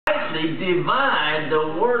rightly divide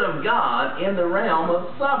the Word of God in the realm of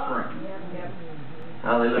suffering.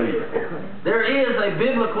 Hallelujah. There is a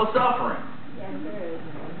biblical suffering.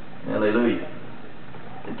 Hallelujah.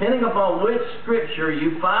 Depending upon which scripture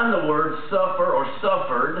you find the word suffer or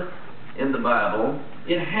suffered in the Bible,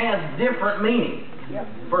 it has different meanings.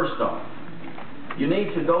 First off, you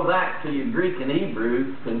need to go back to your Greek and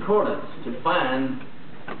Hebrew concordance to find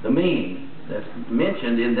the meaning that's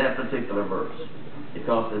mentioned in that particular verse,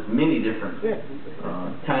 because there's many different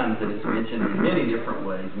times that it's mentioned in many different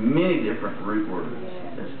ways, many different root words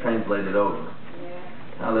that's translated over.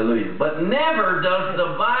 Hallelujah. But never does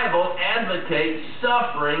the Bible advocate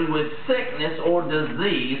suffering with sickness or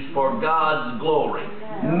disease for God's glory.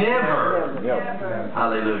 Never.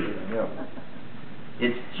 Hallelujah.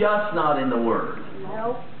 It's just not in the Word.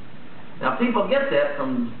 Now, people get that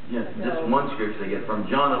from just one scripture they get from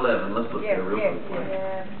John 11. Let's look there real quick.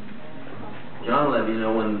 John 11, you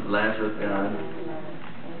know, when Lazarus died.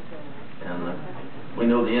 And we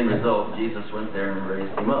know the end result. Jesus went there and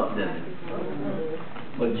raised him up, didn't he?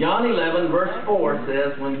 But John 11, verse 4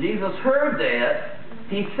 says, when Jesus heard that,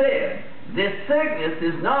 he said, this sickness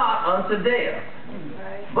is not unto death,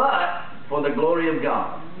 but for the glory of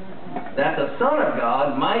God, that the Son of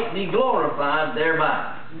God might be glorified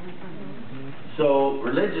thereby. So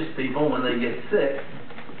religious people, when they get sick,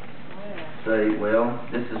 say, well,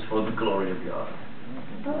 this is for the glory of God.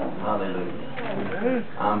 Hallelujah.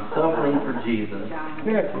 I'm suffering for Jesus.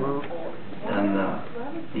 And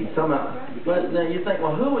he somehow, but now you think,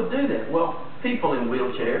 well, who would do that? Well, people in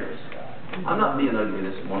wheelchairs. I'm not being ugly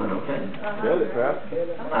this morning, okay?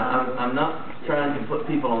 I'm not trying to put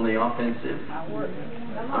people on the offensive.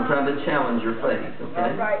 I'm trying to challenge your faith,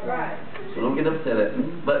 okay? So don't get upset at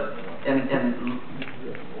me. But, and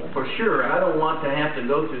for sure, I don't want to have to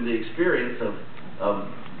go through the experience of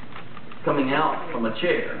coming out from a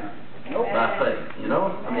chair by faith, you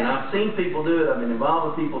know? I mean, I've seen people do it. I've been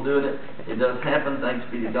involved with people doing it. It does happen. Thanks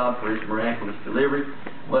be to God for His miraculous delivery.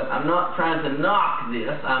 But I'm not trying to knock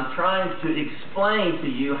this. I'm trying to explain to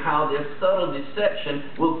you how this subtle deception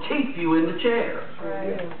will keep you in the chair.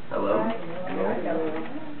 Hello?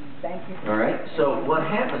 All right? So what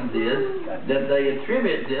happens is that they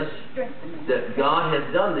attribute this, that God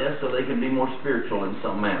has done this so they can be more spiritual in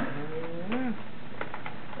some manner.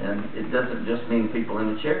 And it doesn't just mean people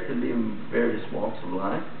in the chair. It can be in various walks of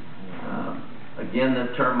life. Again,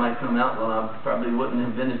 the term might come out, well, I probably wouldn't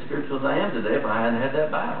have been as spiritual as I am today if I hadn't had that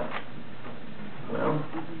battle. Well,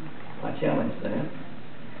 I challenge that.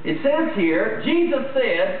 It says here, Jesus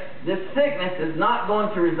said, this sickness is not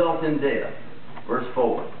going to result in death. Verse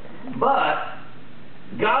 4. But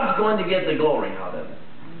God's going to get the glory out of it,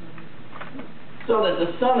 so that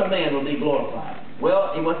the Son of Man will be glorified.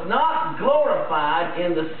 Well, He was not glorified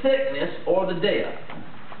in the sickness or the death.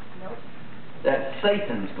 That's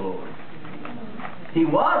Satan's glory. He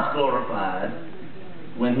was glorified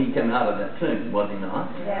when He came out of that tomb, was He not?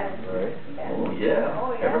 Oh, yeah.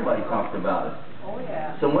 Everybody talked about it.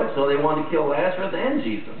 So much so they wanted to kill Lazarus and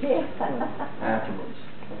Jesus afterwards,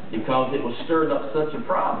 because it was stirring up such a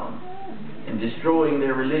problem and destroying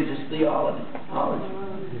their religious theology.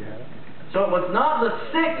 So it was not the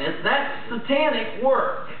sickness, that's satanic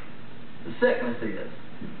work. The sickness is.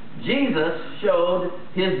 Jesus showed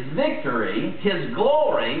His victory, His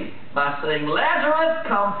glory, by saying, Lazarus,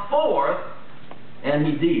 come forth, and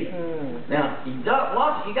He did. Now, you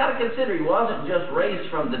got to consider He wasn't just raised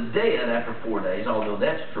from the dead after 4 days, although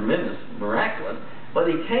that's tremendous, miraculous, but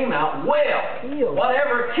He came out well.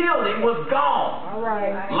 Whatever killed Him was gone.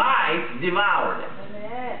 Life devoured Him.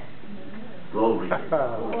 Glory.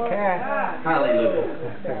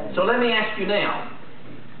 Hallelujah. So let me ask you now,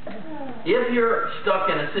 if you're stuck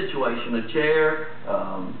in a situation, a chair,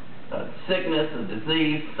 a sickness, a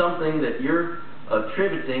disease, something that you're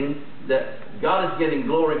attributing that God is getting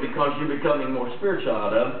glory because you're becoming more spiritual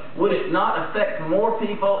out of, would it not affect more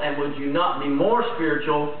people, and would you not be more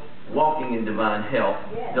spiritual, walking in divine health,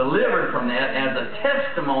 delivered from that as a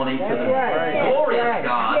testimony to the glorious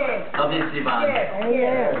God of His divine health?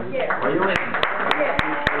 Are you with me?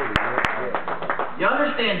 You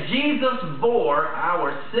understand, Jesus bore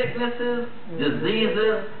our sicknesses,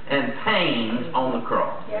 diseases, and pains on the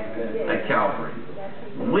cross at Calvary.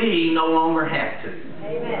 We no longer have to.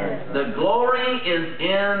 The glory is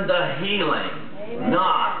in the healing,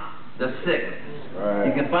 not the sickness.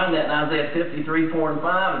 You can find that in Isaiah 53, 4 and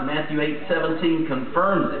 5, and Matthew 8, 17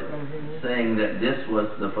 confirms it, saying that this was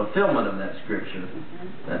the fulfillment of that scripture,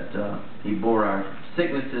 that He bore our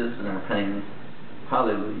sicknesses and our pains,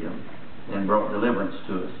 hallelujah, and brought deliverance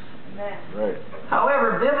to us.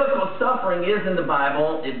 However, biblical suffering is in the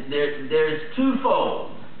Bible. There's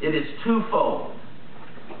twofold. it is twofold.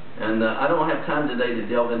 And I don't have time today to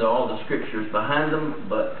delve into all the scriptures behind them,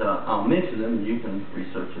 but I'll mention them and you can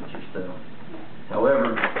research it yourself.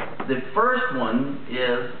 However, the first one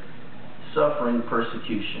is suffering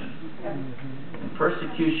persecution. And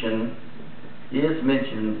persecution is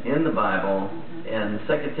mentioned in the Bible, and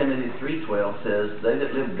 2 Timothy 3:12 says, they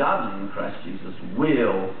that live godly in Christ Jesus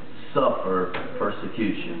will suffer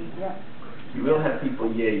persecution. You will have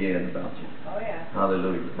people yay-yaying about you. Oh, yeah.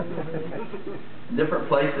 Hallelujah. Different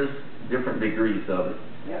places, different degrees of it.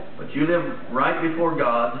 Yep. But you live right before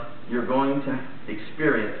God, you're going to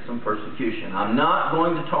experience some persecution. I'm not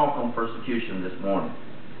going to talk on persecution this morning.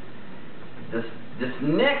 This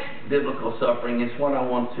next biblical suffering is what I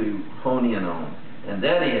want to hone in on. And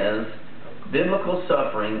that is, biblical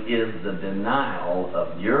suffering is the denial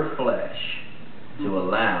of your flesh to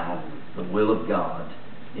allow the will of God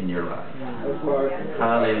in your life.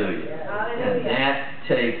 Hallelujah. And that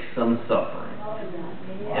takes some suffering.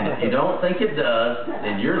 And if you don't think it does,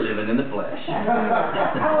 then you're living in the flesh.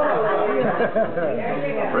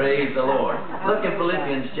 Praise the Lord. Look at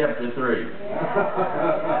Philippians chapter 3.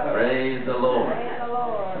 Praise the Lord.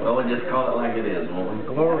 Well, we'll just call it like it is, won't we?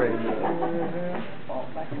 Glory.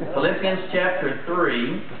 Philippians chapter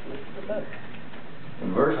 3,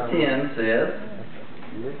 and verse 10 says,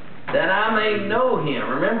 that I may know Him.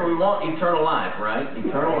 Remember, we want eternal life, right?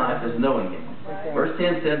 Eternal life is knowing Him. Verse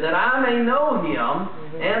 10 says, that I may know Him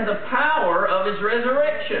and the power of His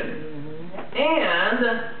resurrection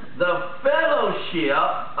and the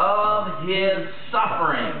fellowship of His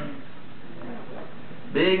suffering,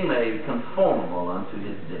 being made conformable unto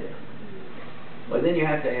His death. Well, then you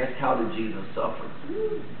have to ask, how did Jesus suffer?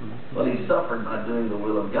 Well, He suffered by doing the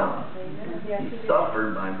will of God. He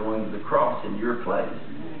suffered by going to the cross in your place.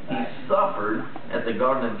 He suffered at the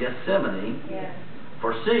Garden of Gethsemane,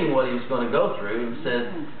 foreseeing what He was going to go through, and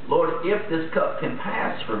said, Lord, if this cup can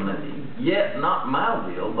pass from me, yet not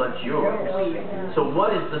my will, but yours. So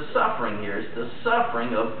what is the suffering here? It's the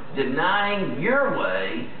suffering of denying your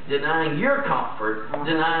way, denying your comfort,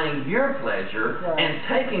 denying your pleasure, and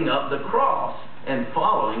taking up the cross and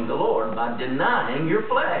following the Lord by denying your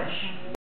flesh.